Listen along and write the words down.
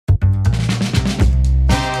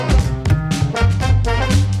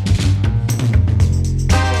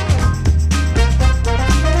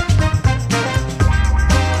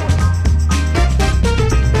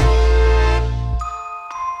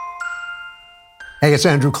Hey, it's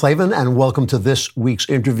Andrew Klavan, and welcome to this week's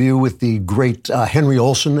interview with the great Henry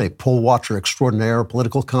Olsen, a poll watcher extraordinaire, a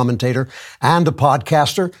political commentator, and a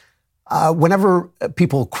podcaster. Whenever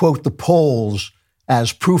people quote the polls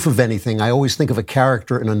as proof of anything, I always think of a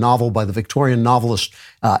character in a novel by the Victorian novelist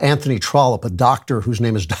Anthony Trollope, a doctor whose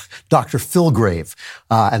name is Dr. Filgrave.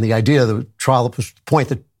 And the point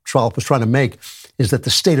that Trollope was trying to make is that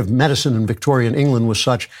the state of medicine in Victorian England was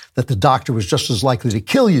such that the doctor was just as likely to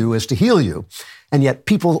kill you as to heal you. And yet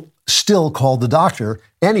people still called the doctor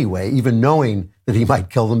anyway, even knowing that he might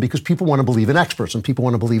kill them, because people want to believe in experts and people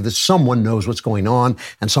want to believe that someone knows what's going on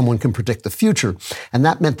and someone can predict the future. And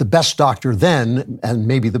that meant the best doctor then, and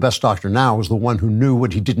maybe the best doctor now, was the one who knew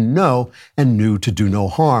what he didn't know and knew to do no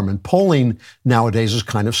harm. And polling nowadays is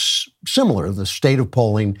kind of similar. The state of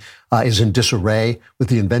polling is in disarray. With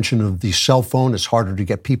the invention of the cell phone, it's harder to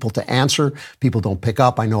get people to answer. People don't pick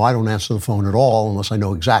up. I know I don't answer the phone at all unless I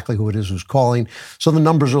know exactly who it is who's calling. So the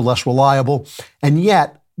numbers are less reliable. And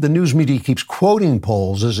yet, the news media keeps quoting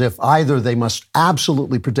polls as if either they must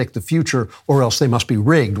absolutely predict the future or else they must be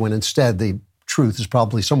rigged, when instead the truth is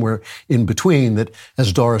probably somewhere in between, that,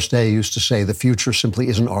 as Doris Day used to say, the future simply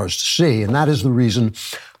isn't ours to see. And that is the reason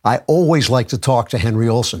I always like to talk to Henry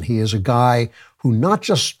Olsen. He is a guy who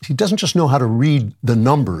he doesn't just know how to read the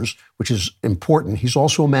numbers, which is important. He's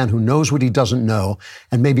also a man who knows what he doesn't know.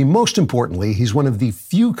 And maybe most importantly, he's one of the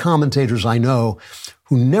few commentators I know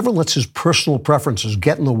who never lets his personal preferences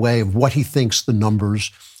get in the way of what he thinks the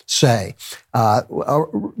numbers say,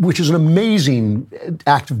 which is an amazing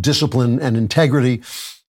act of discipline and integrity.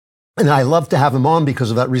 And I love to have him on because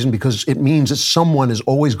of that reason, because it means that someone is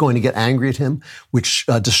always going to get angry at him, which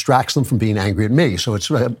distracts them from being angry at me. So it's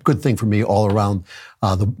a good thing for me all around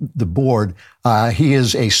the board. He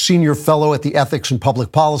is a senior fellow at the Ethics and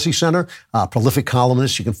Public Policy Center, prolific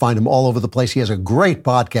columnist. You can find him all over the place. He has a great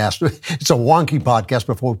podcast. It's a wonky podcast,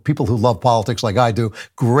 but for people who love politics like I do,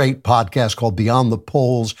 great podcast called Beyond the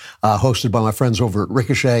Polls, hosted by my friends over at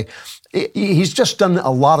Ricochet. He's just done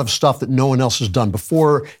a lot of stuff that no one else has done.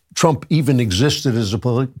 Before Trump even existed as a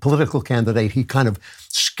political candidate, he kind of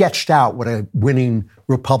sketched out what a winning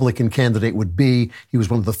Republican candidate would be. He was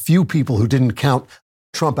one of the few people who didn't count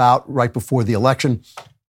Trump out right before the election.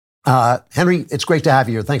 Henry, it's great to have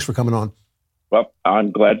you here. Thanks for coming on. Well,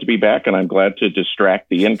 I'm glad to be back, and I'm glad to distract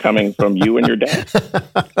the incoming from you and your dad.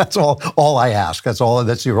 That's all I ask.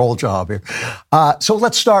 That's your whole job here. So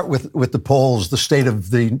let's start with the polls, the state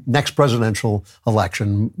of the next presidential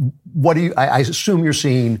election. What do I assume you're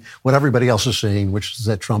seeing what everybody else is seeing, which is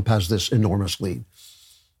that Trump has this enormous lead.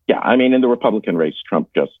 Yeah, I mean, in the Republican race, Trump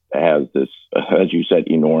just has this, as you said,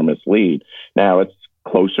 enormous lead. Now, it's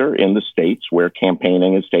closer in the states where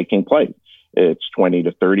campaigning is taking place. It's 20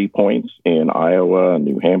 to 30 points in Iowa,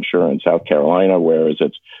 New Hampshire, and South Carolina, whereas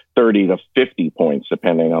it's 30 to 50 points,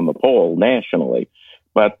 depending on the poll nationally.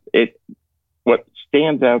 But what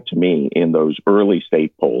stands out to me in those early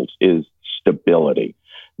state polls is stability,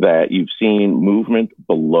 that you've seen movement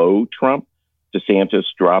below Trump, DeSantis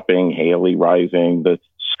dropping, Haley rising, the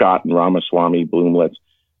Scott and Ramaswamy bloomlets.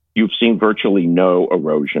 You've seen virtually no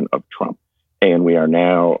erosion of Trump. And we are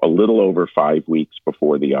now a little over 5 weeks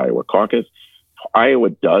before the Iowa caucus.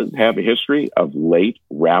 Iowa does have a history of late,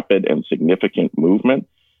 rapid, and significant movement.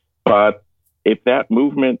 But if that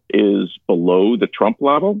movement is below the Trump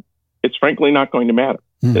level, it's frankly not going to matter.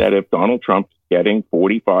 That if Donald Trump is getting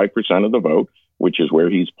 45% of the vote, which is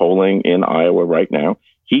where he's polling in Iowa right now,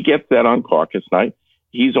 he gets that on caucus night,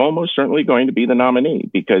 he's almost certainly going to be the nominee,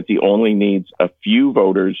 because he only needs a few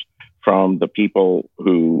voters from the people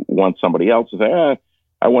who want somebody else to say,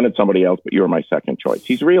 I wanted somebody else, but you're my second choice.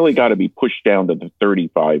 He's really got to be pushed down to the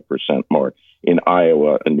 35% mark in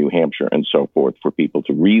Iowa and New Hampshire and so forth for people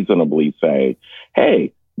to reasonably say,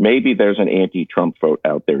 hey, maybe there's an anti-Trump vote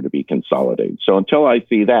out there to be consolidated. So until I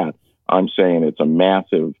see that, I'm saying it's a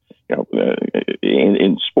massive,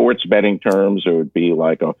 in sports betting terms, it would be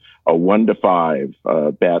like a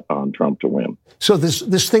 1-5 bet on Trump to win. So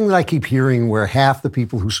this thing that I keep hearing, where half the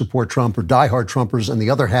people who support Trump are diehard Trumpers and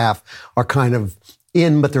the other half are kind of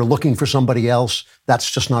in, but they're looking for somebody else, that's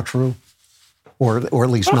just not true, or at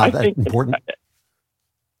least not that important.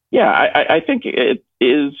 Yeah, I think it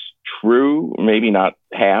is true. Maybe not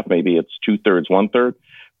half. Maybe it's 2/3, 1/3.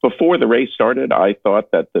 Before the race started, I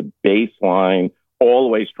thought that the baseline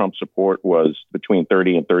always Trump support was between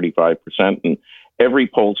 30 and 35%. And every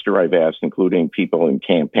pollster I've asked, including people in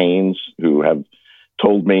campaigns who have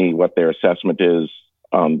told me what their assessment is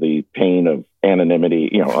on the pain of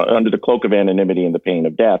anonymity, under the cloak of anonymity and the pain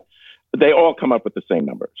of death, they all come up with the same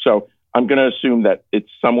number. So I'm going to assume that it's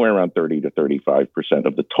somewhere around 30 to 35%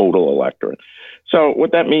 of the total electorate. So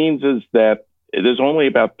what that means is that there's only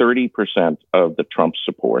about 30% of the Trump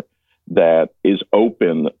support that is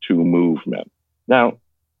open to movement. Now,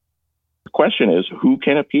 the question is, who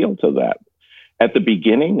can appeal to that? At the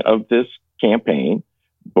beginning of this campaign,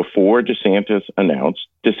 before DeSantis announced,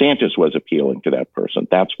 DeSantis was appealing to that person.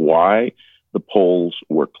 That's why the polls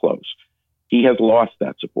were close. He has lost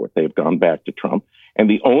that support. They've gone back to Trump. And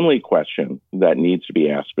the only question that needs to be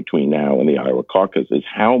asked between now and the Iowa caucus is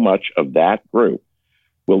how much of that group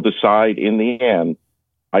will decide in the end,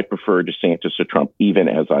 I prefer DeSantis to Trump, even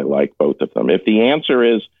as I like both of them. If the answer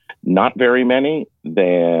is not very many,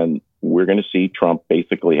 then we're going to see Trump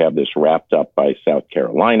basically have this wrapped up by South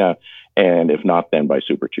Carolina, and if not, then by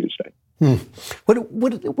Super Tuesday. What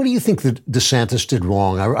do you think that DeSantis did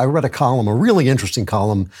wrong? I read a column, a really interesting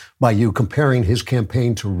column by you, comparing his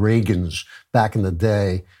campaign to Reagan's back in the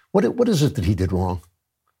day. What is it that he did wrong?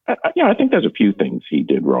 I think there's a few things he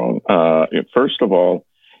did wrong. First of all,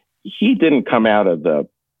 he didn't come out of the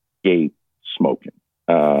gate smoking.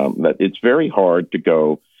 That it's very hard to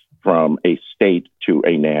go from a state to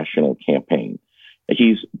a national campaign.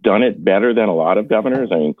 He's done it better than a lot of governors.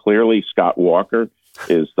 I mean, clearly Scott Walker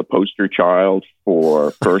is the poster child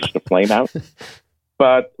for first to flame out.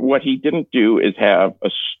 But what he didn't do is have a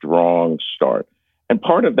strong start. And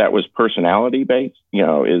part of that was personality based,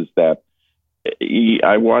 is that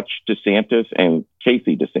I watched DeSantis and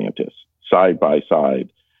Casey DeSantis side by side,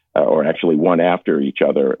 or actually one after each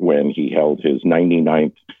other when he held his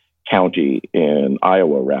 99th county in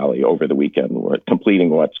Iowa rally over the weekend, completing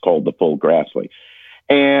what's called the full Grassley.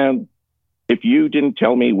 And if you didn't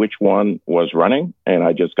tell me which one was running and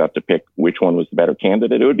I just got to pick which one was the better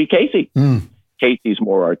candidate, it would be Casey. Casey's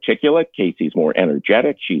more articulate. Casey's more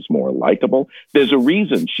energetic. She's more likable. There's a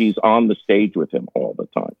reason she's on the stage with him all the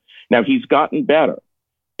time. Now, he's gotten better.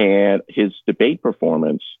 And his debate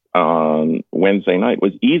performance on Wednesday night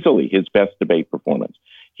was easily his best debate performance.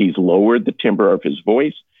 He's lowered the timbre of his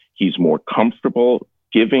voice. He's more comfortable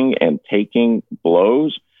giving and taking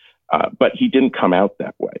blows, but he didn't come out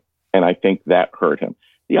that way. And I think that hurt him.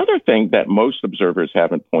 The other thing that most observers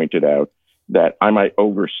haven't pointed out that I might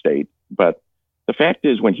overstate, but the fact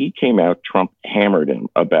is when he came out, Trump hammered him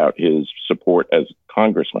about his support as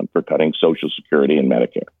congressman for cutting Social Security and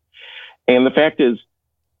Medicare. And the fact is,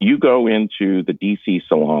 you go into the DC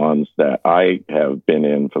salons that I have been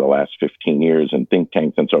in for the last 15 years and think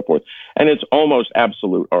tanks and so forth, and it's almost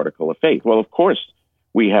absolute article of faith. Well, of course,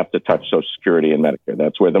 we have to touch Social Security and Medicare.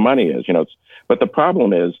 That's where the money is, But the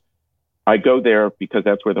problem is, I go there because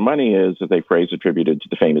that's where the money is a phrase attributed to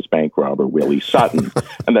the famous bank robber, Willie Sutton.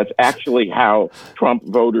 And that's actually how Trump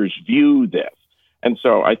voters view this. And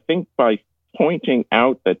so I think by pointing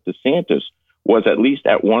out that DeSantis was at least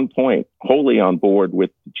at one point wholly on board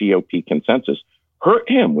with the GOP consensus, hurt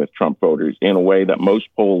him with Trump voters in a way that most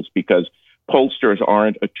polls, because pollsters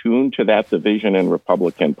aren't attuned to that division in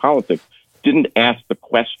Republican politics, didn't ask the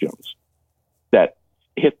questions that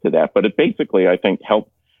hit to that. But it basically, I think,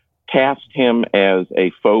 helped cast him as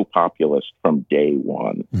a faux populist from day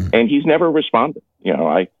one. And he's never responded.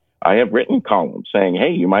 I have written columns saying,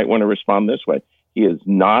 hey, you might want to respond this way. He has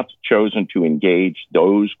not chosen to engage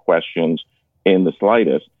those questions in the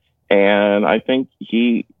slightest. And I think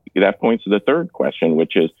that points to the third question,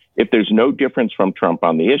 which is, if there's no difference from Trump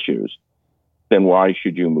on the issues, then why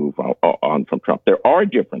should you move on from Trump? There are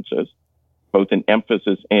differences, both in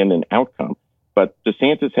emphasis and in outcome. But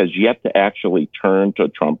DeSantis has yet to actually turn to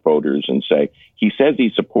Trump voters and say, he says he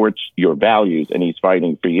supports your values and he's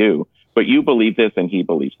fighting for you, but you believe this and he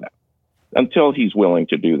believes that. Until he's willing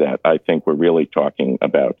to do that, I think we're really talking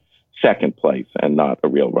about second place and not a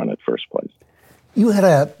real run at first place. You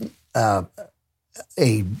had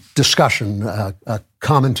a discussion, a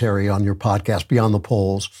commentary on your podcast, Beyond the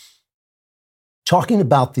Polls, talking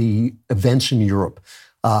about the events in Europe,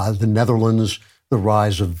 the Netherlands, the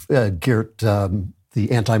rise of Geert,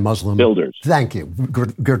 the anti-Muslim. Wilders. Thank you,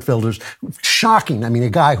 Geert Wilders. Shocking. I mean, a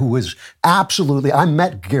guy who was absolutely, I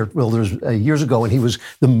met Geert Wilders years ago, and he was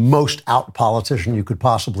the most out politician you could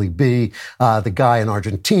possibly be. The guy in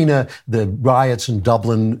Argentina, the riots in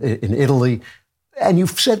Dublin, in Italy. And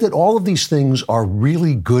you've said that all of these things are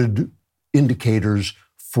really good indicators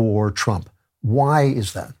for Trump. Why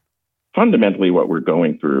is that? Fundamentally, what we're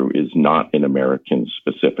going through is not an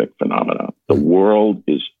American-specific phenomenon. The world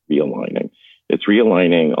is realigning. It's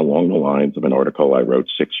realigning along the lines of an article I wrote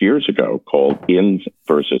 6 years ago called Ins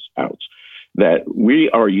versus Outs, that we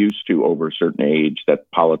are used to over a certain age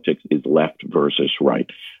that politics is left versus right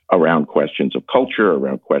around questions of culture,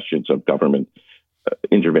 around questions of government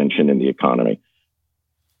intervention in the economy.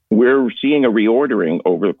 we're seeing a reordering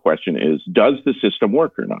over the question is, does the system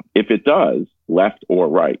work or not? If it does, left or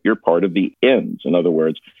right, you're part of the ends. In other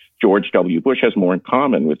words, George W. Bush has more in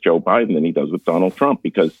common with Joe Biden than he does with Donald Trump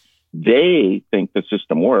because they think the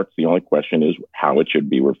system works. The only question is how it should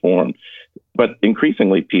be reformed. But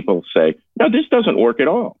increasingly, people say, no, this doesn't work at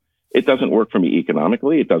all. It doesn't work for me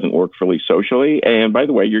economically. It doesn't work for me socially. And by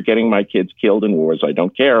the way, you're getting my kids killed in wars I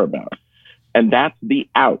don't care about. And that's the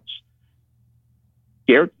outs.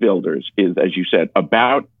 Geert Wilders is, as you said,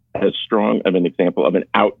 about as strong of an example of an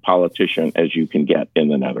out politician as you can get in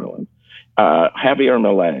the Netherlands. Javier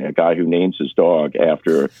Milei, a guy who names his dog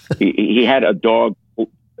after, he had a dog,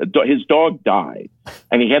 his dog died,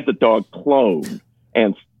 and he had the dog cloned,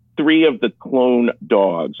 and 3 of the clone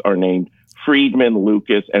dogs are named Friedman,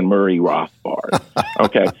 Lucas, and Murray Rothbard.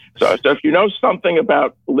 Okay, so if you know something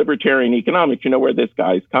about libertarian economics, you know where this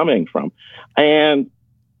guy's coming from. And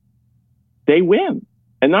they win.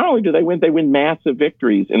 And not only do they win massive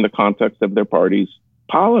victories in the context of their party's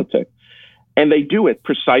politics. And they do it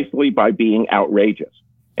precisely by being outrageous.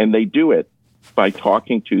 And they do it by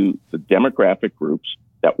talking to the demographic groups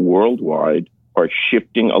that worldwide are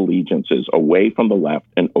shifting allegiances away from the left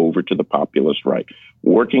and over to the populist right.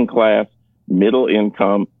 Working class, middle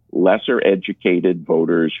income, lesser educated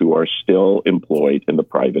voters who are still employed in the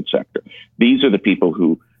private sector. These are the people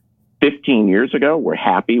who 15 years ago were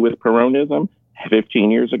happy with Peronism.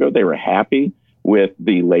 15 years ago, they were happy with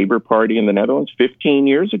the Labor Party in the Netherlands. 15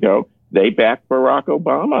 years ago, they backed Barack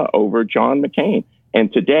Obama over John McCain.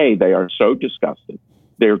 And today, they are so disgusted,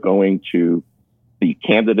 they're going to the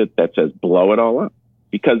candidate that says, blow it all up,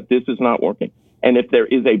 because this is not working. And if there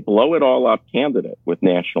is a blow it all up candidate with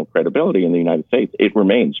national credibility in the United States, it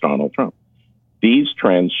remains Donald Trump. These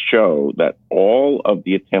trends show that all of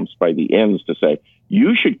the attempts by the ends to say,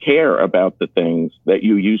 you should care about the things that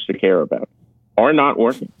you used to care about are not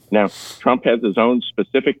working. Now, Trump has his own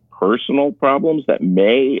specific personal problems that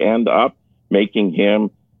may end up making him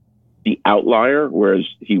the outlier, whereas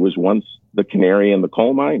he was once the canary in the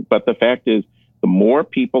coal mine. But the fact is, the more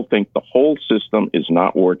people think the whole system is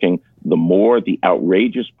not working, the more the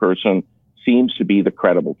outrageous person seems to be the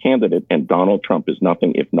credible candidate. And Donald Trump is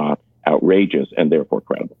nothing if not outrageous and therefore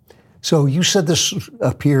credible. So you said this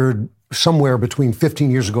appeared somewhere between 15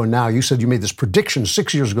 years ago and now. You said you made this prediction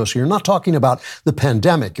 6 years ago. So you're not talking about the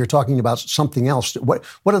pandemic. You're talking about something else. What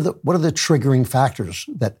are the triggering factors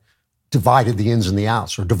that divided the ins and the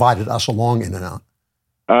outs, or divided us along in and out?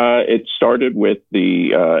 It started with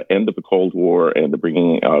the end of the Cold War and the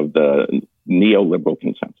bringing of the neoliberal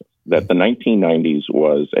consensus that the 1990s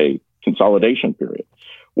was a consolidation period.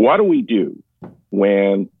 What do we do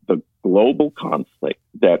when the global conflict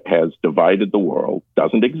that has divided the world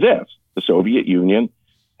doesn't exist? The Soviet Union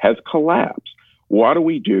has collapsed. What do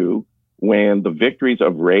we do when the victories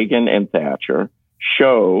of Reagan and Thatcher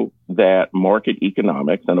show that market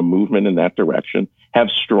economics and a movement in that direction have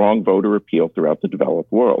strong voter appeal throughout the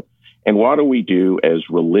developed world? And what do we do as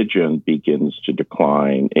religion begins to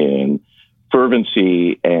decline in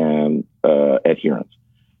fervency and adherence?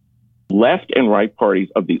 Left and right parties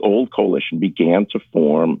of the old coalition began to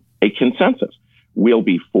form a consensus. We'll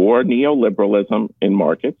be for neoliberalism in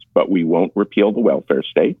markets, but we won't repeal the welfare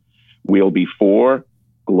state. We'll be for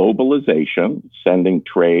globalization, sending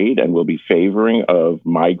trade, and we'll be favoring of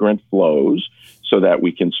migrant flows so that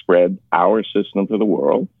we can spread our system to the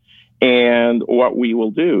world. And what we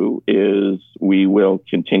will do is we will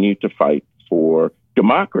continue to fight for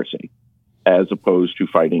democracy as opposed to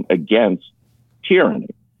fighting against tyranny.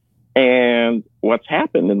 And what's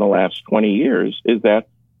happened in the last 20 years is that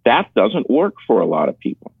doesn't work for a lot of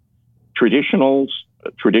people.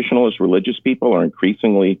 Traditionalist religious people are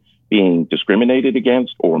increasingly being discriminated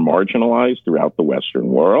against or marginalized throughout the Western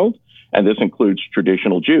world. And this includes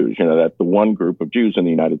traditional Jews. You know, that the one group of Jews in the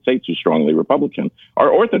United States who's strongly Republican are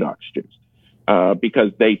Orthodox Jews,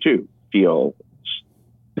 because they too feel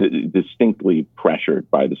distinctly pressured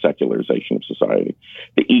by the secularization of society.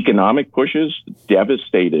 The economic pushes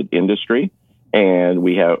devastated industry. And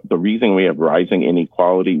the reason we have rising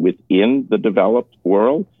inequality within the developed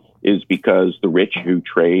world is because the rich who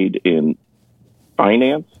trade in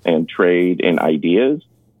finance and trade in ideas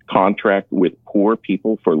contract with poor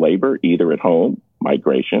people for labor, either at home,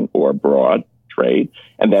 migration, or abroad, trade,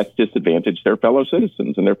 and that's disadvantaged their fellow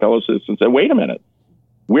citizens. And their fellow citizens say, wait a minute,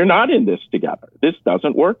 we're not in this together. This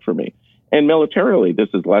doesn't work for me. And militarily, this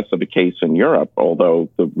is less of a case in Europe, although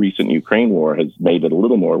the recent Ukraine war has made it a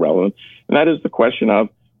little more relevant. And that is the question of,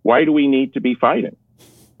 why do we need to be fighting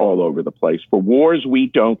all over the place for wars we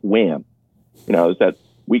don't win? You know, is that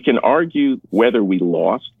we can argue whether we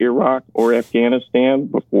lost Iraq or Afghanistan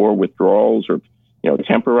before withdrawals or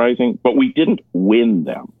temporizing, but we didn't win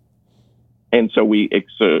them. And so we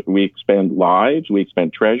expend lives, we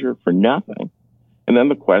expend treasure for nothing. And then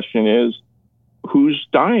the question is, who's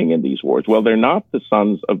dying in these wars? Well, they're not the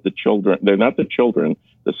sons of the children. They're not the children,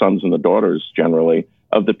 the sons and the daughters generally,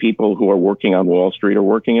 of the people who are working on Wall Street or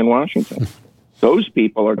working in Washington. Those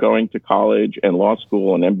people are going to college and law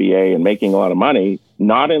school and MBA and making a lot of money,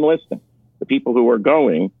 not enlisting. The people who are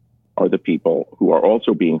going are the people who are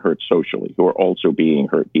also being hurt socially, who are also being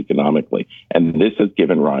hurt economically. And this has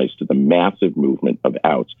given rise to the massive movement of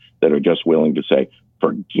outs that are just willing to say,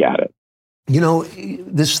 forget it.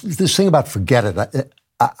 This thing about forget it,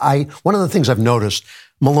 one of the things I've noticed,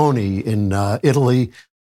 Meloni in Italy,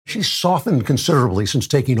 she's softened considerably since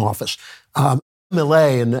taking office.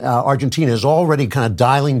 Milei in Argentina is already kind of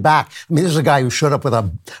dialing back. I mean, this is a guy who showed up with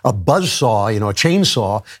a buzzsaw, a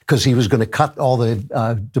chainsaw, because he was going to cut all the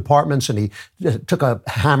departments, and he took a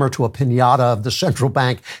hammer to a piñata of the central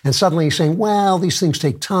bank, and suddenly he's saying, well, these things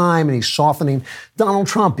take time, and he's softening. Donald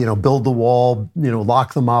Trump, build the wall,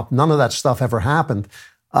 lock them up. None of that stuff ever happened.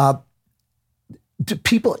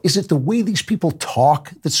 Is it the way these people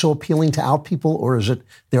talk that's so appealing to out people, or is it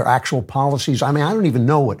their actual policies? I mean, I don't even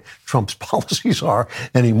know what Trump's policies are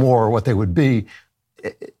anymore, or what they would be.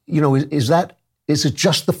 Is it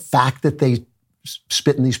just the fact that they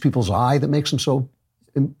spit in these people's eye that makes them so,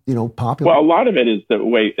 popular? Well, a lot of it is the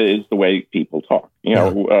way people talk.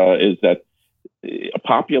 Is that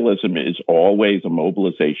populism is always a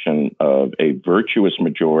mobilization of a virtuous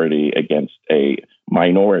majority against a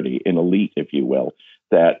minority, an elite, if you will,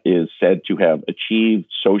 that is said to have achieved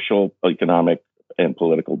social, economic, and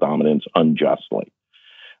political dominance unjustly.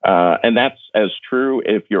 And that's as true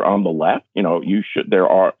if you're on the left. There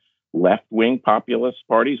are left-wing populist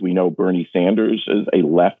parties. We know Bernie Sanders is a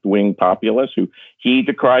left-wing populist he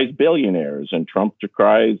decries billionaires, and Trump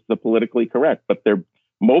decries the politically correct, but they're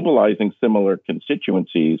mobilizing similar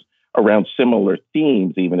constituencies around similar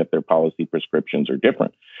themes, even if their policy prescriptions are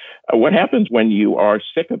different. What happens when you are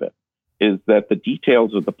sick of it is that the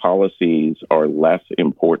details of the policies are less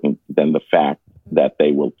important than the fact that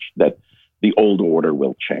that the old order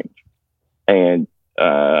will change. And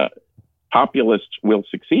populists will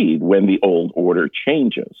succeed when the old order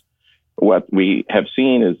changes. What we have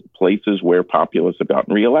seen is places where populists have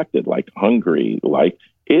gotten reelected, like Hungary, like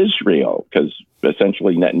Israel, because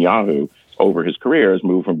essentially Netanyahu, over his career, has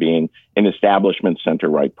moved from being an establishment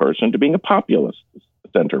center-right person to being a populist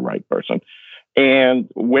center-right person. And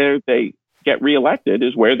where they get reelected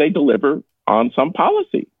is where they deliver on some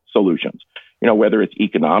policy solutions, whether it's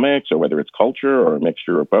economics or whether it's culture or a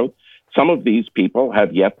mixture of both. Some of these people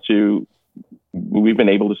have we've been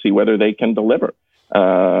able to see whether they can deliver.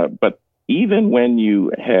 But even when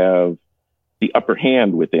you have the upper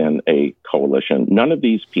hand within a coalition, none of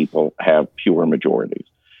these people have pure majorities.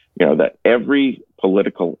 That every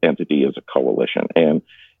political entity is a coalition. And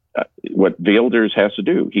what Wilders has to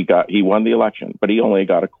do, he won the election, but he only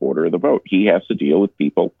got a quarter of the vote. He has to deal with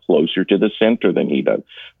people closer to the center than he does.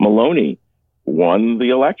 Meloni won the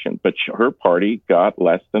election, but her party got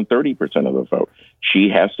less than 30% of the vote. She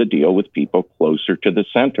has to deal with people closer to the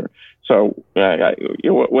center. So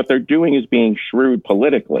what they're doing is being shrewd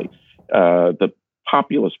politically. The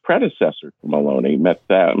populist predecessor to Meloni,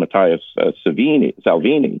 Matthias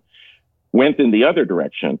Salvini, went in the other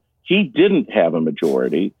direction. He didn't have a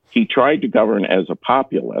majority. He tried to govern as a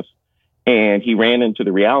populist, and he ran into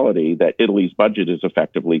the reality that Italy's budget is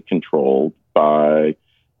effectively controlled by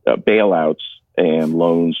bailouts and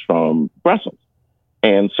loans from Brussels.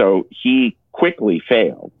 And so he quickly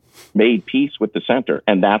failed, made peace with the center,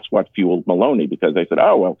 and that's what fueled Meloni, because they said,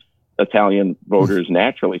 Italian voters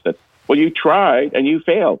naturally said, well, you tried and you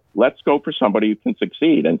failed. Let's go for somebody who can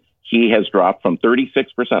succeed. And he has dropped from 36%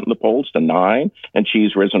 in the polls to 9%, and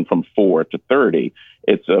she's risen from 4 to 30.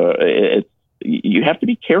 You have to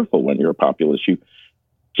be careful when you're a populist. You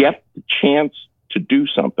get the chance to do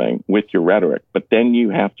something with your rhetoric, but then you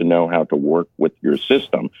have to know how to work with your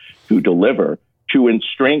system to deliver, to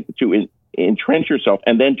entrench yourself,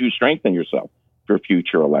 and then to strengthen yourself for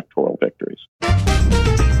future electoral victories.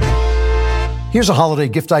 Here's a holiday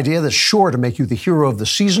gift idea that's sure to make you the hero of the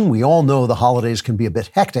season. We all know the holidays can be a bit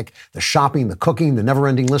hectic. The shopping, the cooking, the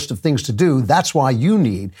never-ending list of things to do. That's why you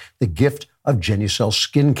need the gift of Genucel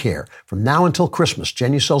skincare. From now until Christmas,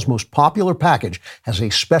 Genucel's most popular package has a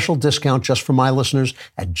special discount just for my listeners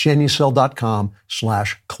at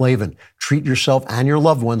Genucel.com/Klavan. Treat yourself and your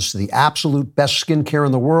loved ones to the absolute best skincare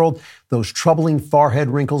in the world. Those troubling forehead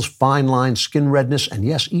wrinkles, fine lines, skin redness, and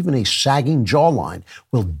yes, even a sagging jawline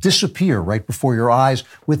will disappear right before your eyes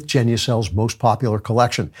with Genucel's most popular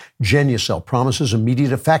collection. Genucel promises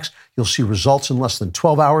immediate effects. You'll see results in less than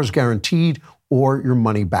 12 hours guaranteed, or your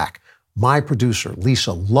money back. My producer,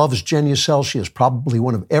 Lisa, loves Genucel. She has probably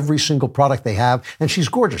one of every single product they have, and she's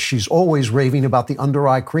gorgeous. She's always raving about the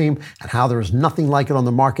under-eye cream and how there is nothing like it on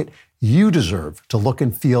the market. You deserve to look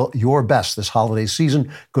and feel your best this holiday season.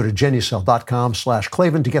 Go to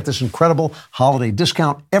Genucel.com/Klavan to get this incredible holiday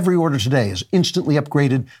discount. Every order today is instantly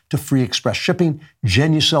upgraded to free express shipping.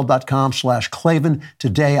 Genucel.com/Klavan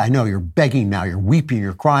today. I know you're begging now. You're weeping.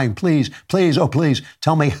 You're crying. Please, please, oh, please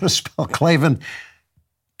tell me how to spell Klavan.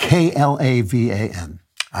 Klavan.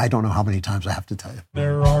 I don't know how many times I have to tell you.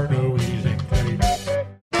 There are no easy things.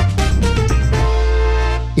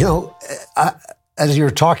 You know, as you're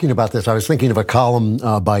talking about this, I was thinking of a column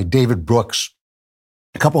by David Brooks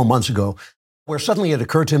a couple of months ago, where suddenly it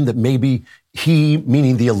occurred to him that maybe he,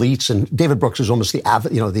 meaning the elites, and David Brooks is almost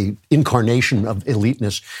the incarnation of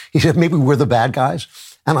eliteness. He said, maybe we're the bad guys.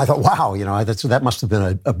 And I thought, wow, that must have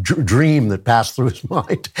been a dream that passed through his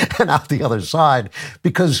mind and out the other side,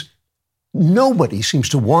 because nobody seems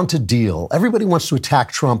to want to deal. Everybody wants to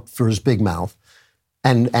attack Trump for his big mouth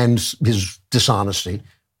and his dishonesty.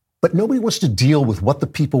 But nobody wants to deal with what the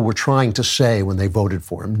people were trying to say when they voted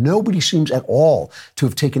for him. Nobody seems at all to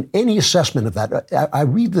have taken any assessment of that. I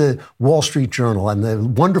read the Wall Street Journal and the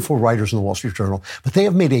wonderful writers in the Wall Street Journal, but they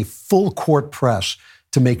have made a full court press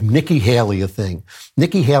to make Nikki Haley a thing.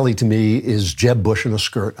 Nikki Haley, to me, is Jeb Bush in a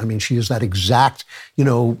skirt. I mean, she is that exact,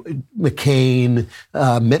 McCain,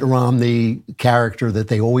 Mitt Romney character that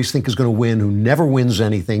they always think is going to win, who never wins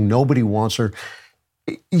anything. Nobody wants her.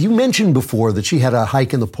 You mentioned before that she had a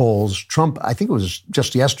hike in the polls. Trump, I think it was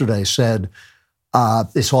just yesterday, said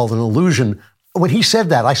it's all an illusion. When he said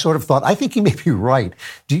that, I sort of thought, I think he may be right.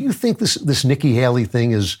 Do you think this Nikki Haley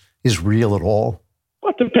thing is real at all?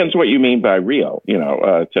 Well, it depends what you mean by real.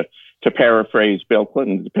 To paraphrase Bill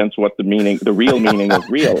Clinton, it depends what the real meaning of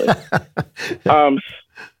real is.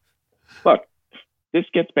 Look, this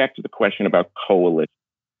gets back to the question about coalition.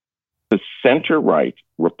 The center-right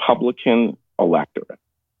Republican electorate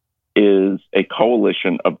is a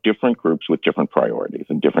coalition of different groups with different priorities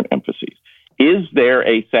and different emphases. Is there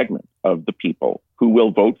a segment of the people who will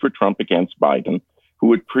vote for Trump against Biden who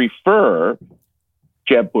would prefer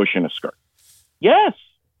Jeb Bush in a skirt? Yes.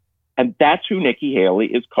 And that's who Nikki Haley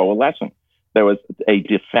is coalescing. There was a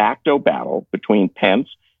de facto battle between Pence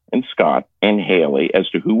and Scott and Haley as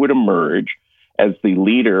to who would emerge as the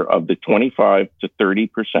leader of the 25 to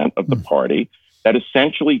 30% of the party that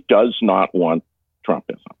essentially does not want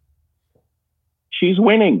Trumpism. She's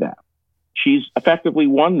winning that. She's effectively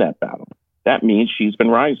won that battle. That means she's been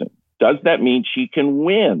rising. Does that mean she can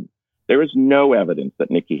win? There is no evidence that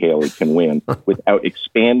Nikki Haley can win without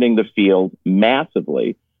expanding the field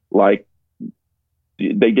massively like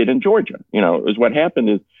they did in Georgia. Is what happened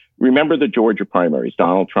is, remember the Georgia primaries.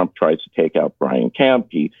 Donald Trump tries to take out Brian Kemp.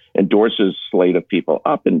 He endorses a slate of people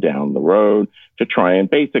up and down the road to try and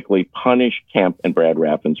basically punish Kemp and Brad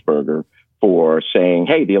Raffensperger for saying,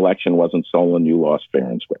 hey, the election wasn't stolen, you lost fair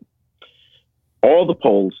and square. All the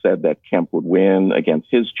polls said that Kemp would win against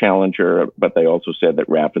his challenger, but they also said that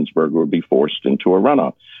Raffensperger would be forced into a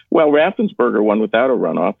runoff. Well, Raffensperger won without a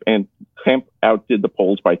runoff, and Kemp outdid the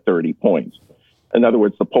polls by 30 points. In other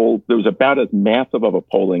words, there was about as massive of a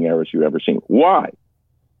polling error as you've ever seen. Why?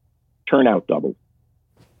 Turnout doubled.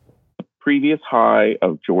 The previous high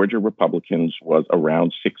of Georgia Republicans was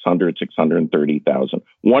around 630,000.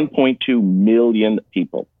 1.2 million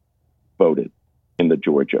people voted in the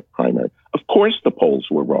Georgia primary. Of course, the polls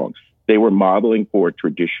were wrong. They were modeling for a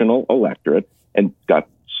traditional electorate and got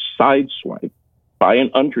sideswiped by an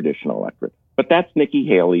untraditional electorate. But that's Nikki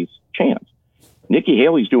Haley's chance. Nikki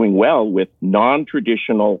Haley's doing well with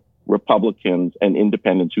non-traditional Republicans and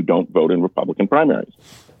independents who don't vote in Republican primaries.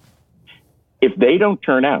 If they don't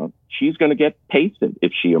turn out, she's going to get pasted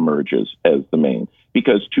if she emerges as the main,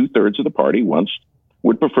 because 2/3 of the party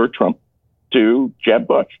would prefer Trump to Jeb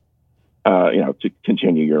Bush. To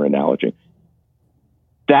continue your analogy.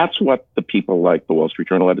 That's what the people like the Wall Street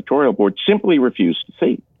Journal editorial board simply refuse to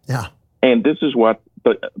see. Yeah. And this is what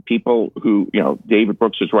the people who, David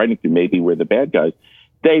Brooks is writing to, maybe we're the bad guys,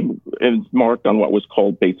 they marked on what was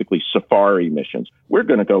called basically safari missions. We're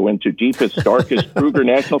going to go into deepest, darkest Kruger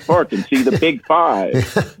National Park and see the big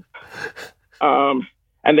five.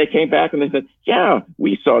 And they came back and they said, yeah,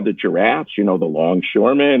 we saw the giraffes, the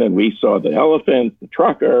longshoremen, and we saw the elephants, the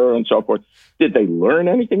trucker, and so forth. Did they learn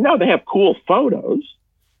anything? No, they have cool photos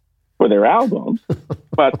for their albums.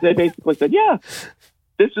 But they basically said, yeah,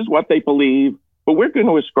 this is what they believe, but we're going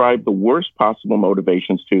to ascribe the worst possible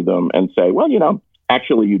motivations to them and say, well,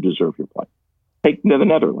 actually, you deserve your place. Take the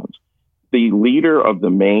Netherlands. The leader of the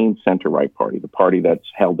main center-right party, the party that's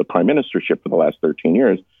held the prime ministership for the last 13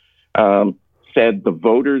 years, said the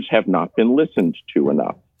voters have not been listened to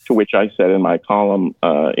enough, to which I said in my column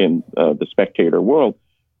in the Spectator World,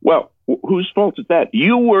 well, whose fault is that?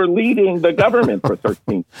 You were leading the government for 13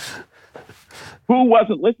 years. Who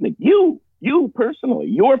wasn't listening? You personally,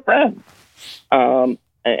 your friend.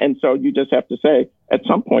 And so you just have to say, at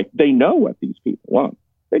some point, they know what these people want.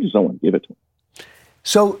 They just don't want to give it to them.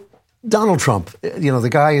 So Donald Trump, the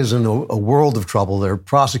guy is in a world of trouble. They're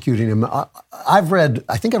prosecuting him. I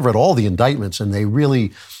think I've read all the indictments, and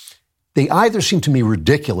they either seem to me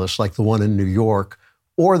ridiculous, like the one in New York,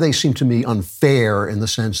 or they seem to me unfair in the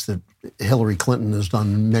sense that Hillary Clinton has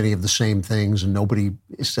done many of the same things and nobody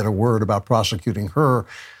said a word about prosecuting her.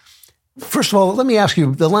 First of all, let me ask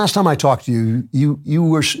you, the last time I talked to you, you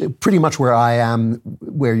were pretty much where I am,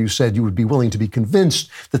 where you said you would be willing to be convinced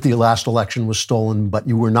that the last election was stolen, but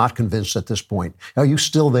you were not convinced at this point. Are you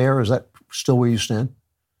still there? Is that still where you stand?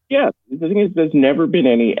 Yeah. The thing is, there's never been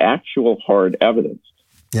any actual hard evidence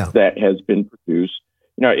that has been produced.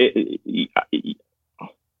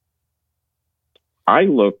 I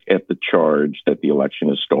look at the charge that the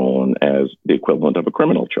election is stolen as the equivalent of a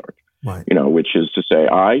criminal charge, right. Which is to say,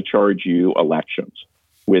 I charge you elections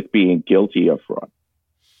with being guilty of fraud.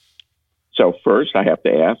 So first I have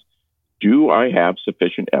to ask, do I have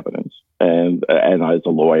sufficient evidence? And as a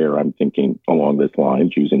lawyer, I'm thinking along this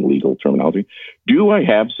lines, using legal terminology. Do I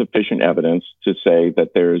have sufficient evidence to say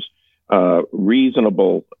that there's a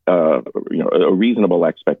reasonable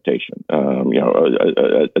expectation,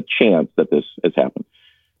 a chance that this has happened?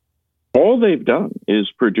 All they've done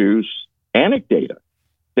is produce anecdata.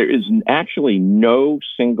 There is actually no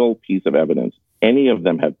single piece of evidence any of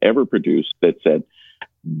them have ever produced that said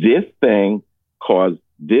this thing caused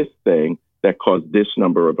this thing that caused this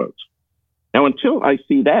number of votes. Now, until I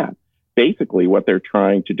see that, basically what they're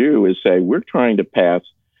trying to do is say we're trying to pass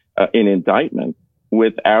an indictment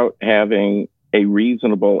without having a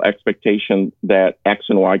reasonable expectation that X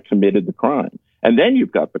and Y committed the crime. And then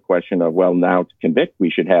you've got the question of, well, now to convict, we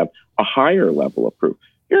should have a higher level of proof.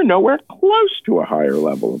 You're nowhere close to a higher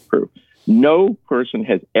level of proof. No person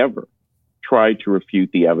has ever tried to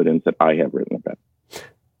refute the evidence that I have written about.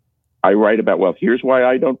 I write about, well, here's why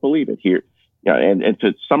I don't believe it here. And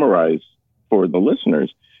to summarize for the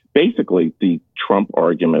listeners, basically the Trump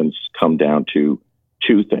arguments come down to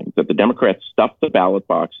two things: that the Democrats stuffed the ballot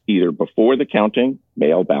box either before the counting,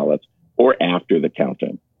 mail ballots, or after the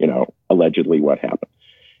counting, allegedly what happened.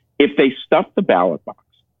 If they stuffed the ballot box,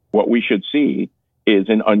 what we should see is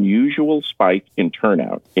an unusual spike in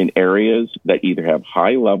turnout in areas that either have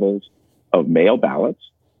high levels of mail ballots,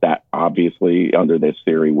 that obviously under this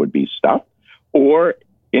theory would be stuffed, or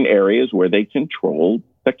in areas where they control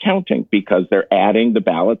the counting because they're adding the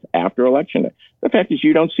ballots after election day. The fact is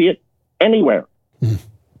you don't see it anywhere.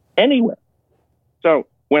 Anywhere. So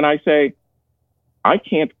when I say I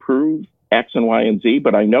can't prove X and Y and Z,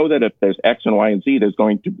 but I know that if there's X and Y and Z, there's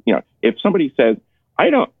going to, if somebody says,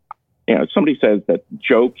 somebody says that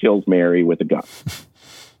Joe kills Mary with a gun.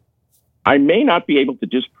 I may not be able to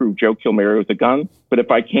disprove Joe killed Mary with a gun, but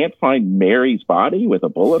if I can't find Mary's body with a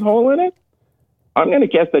bullet hole in it, I'm going to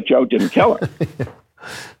guess that Joe didn't kill her.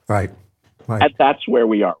 Right. And that's where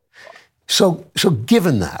we are. So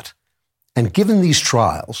given that, and given these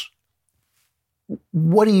trials,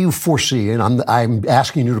 what do you foresee? And I'm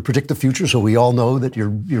asking you to predict the future, so we all know that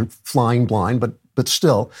you're flying blind. But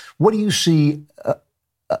still, what do you see?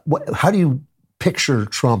 How do you picture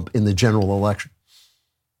Trump in the general election?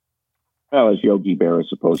 Well, as Yogi Berra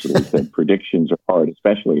supposedly said, predictions are hard,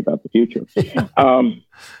 especially about the future.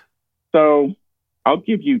 So I'll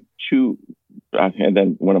give you two, and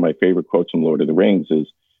then one of my favorite quotes from Lord of the Rings is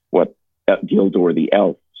what Gildor the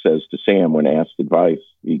elf says to Sam when asked advice.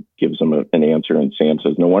 He gives him an answer, and Sam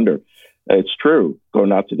says, "No wonder. It's true. Go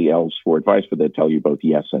not to the elves for advice, for they'll tell you both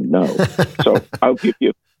yes and no." So I'll give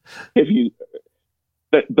you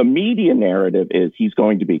the media narrative is he's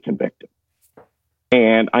going to be convicted.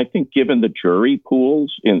 And I think given the jury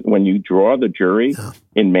pools, when you draw the jury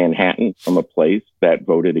in Manhattan from a place that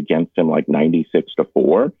voted against him like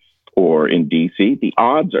 96-4, or in D.C., the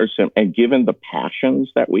odds are and given the passions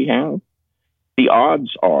that we have, the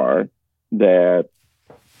odds are that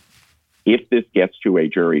if this gets to a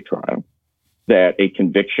jury trial, that a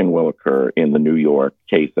conviction will occur in the New York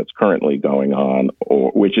case that's currently going on,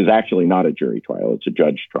 which is actually not a jury trial, it's a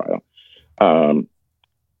judge trial,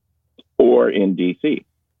 or in D.C.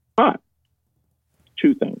 But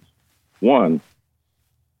two things. One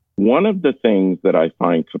of the things that I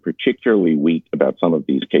find particularly weak about some of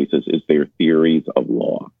these cases is their theories of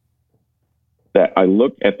law. That I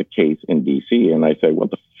look at the case in D.C. and I say, well,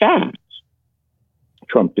 the facts,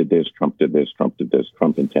 Trump did this, Trump did this, Trump did this,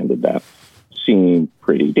 Trump intended that, seem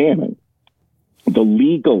pretty damning. The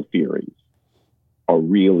legal theories are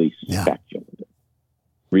really speculative,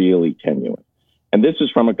 really tenuous. And this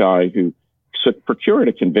is from a guy who procured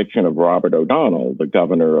a conviction of Robert O'Donnell, the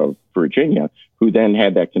governor of Virginia, who then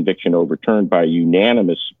had that conviction overturned by a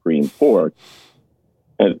unanimous Supreme Court.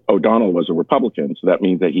 And O'Donnell was a Republican, so that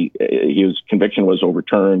means that his conviction was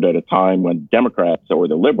overturned at a time when Democrats or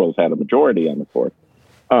the liberals had a majority on the court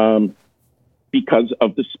because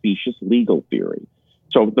of the specious legal theory.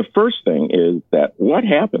 So the first thing is that what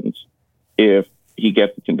happens if he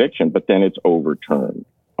gets the conviction, but then it's overturned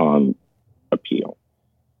on appeal?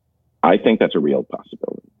 I think that's a real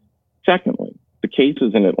possibility. Secondly, the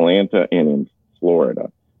cases in Atlanta and in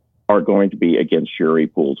Florida are going to be against jury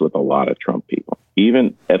pools with a lot of Trump people.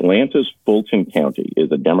 Even Atlanta's Fulton County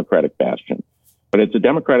is a Democratic bastion, but it's a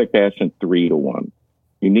Democratic bastion 3-1.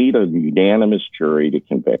 You need a unanimous jury to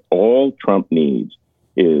convict. All Trump needs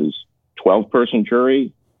is 12-person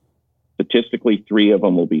jury. Statistically, 3 of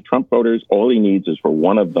them will be Trump voters. All he needs is for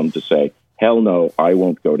one of them to say, hell no, I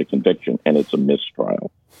won't go to conviction, and it's a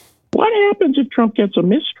mistrial. What happens if Trump gets a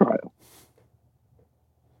mistrial?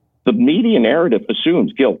 The media narrative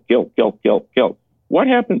assumes guilt, guilt, guilt, guilt, guilt. What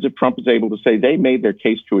happens if Trump is able to say they made their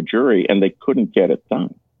case to a jury and they couldn't get it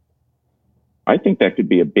done? I think that could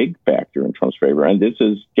be a big factor in Trump's favor. And this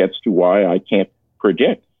gets to why I can't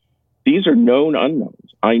predict. These are known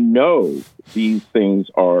unknowns. I know these things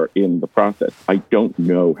are in the process. I don't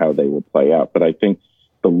know how they will play out, but I think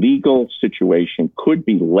the legal situation could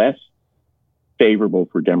be less favorable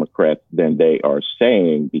for Democrats than they are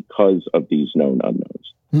saying because of these known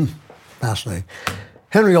unknowns. Fascinating.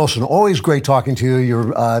 Henry Olsen, always great talking to you. Your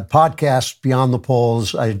podcast, Beyond the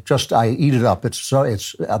Polls, I eat it up.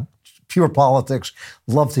 It's pure politics.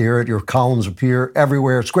 Love to hear it. Your columns appear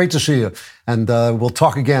everywhere. It's great to see you. And we'll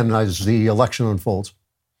talk again as the election unfolds.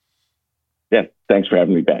 Yeah, thanks for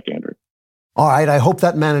having me back, Andrew. All right, I hope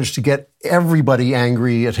that managed to get everybody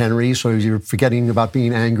angry at Henry, so you're forgetting about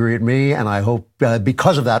being angry at me, and I hope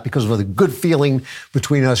because of the good feeling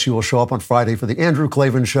between us, you will show up on Friday for the Andrew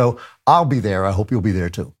Klavan Show. I'll be there. I hope you'll be there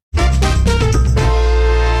too.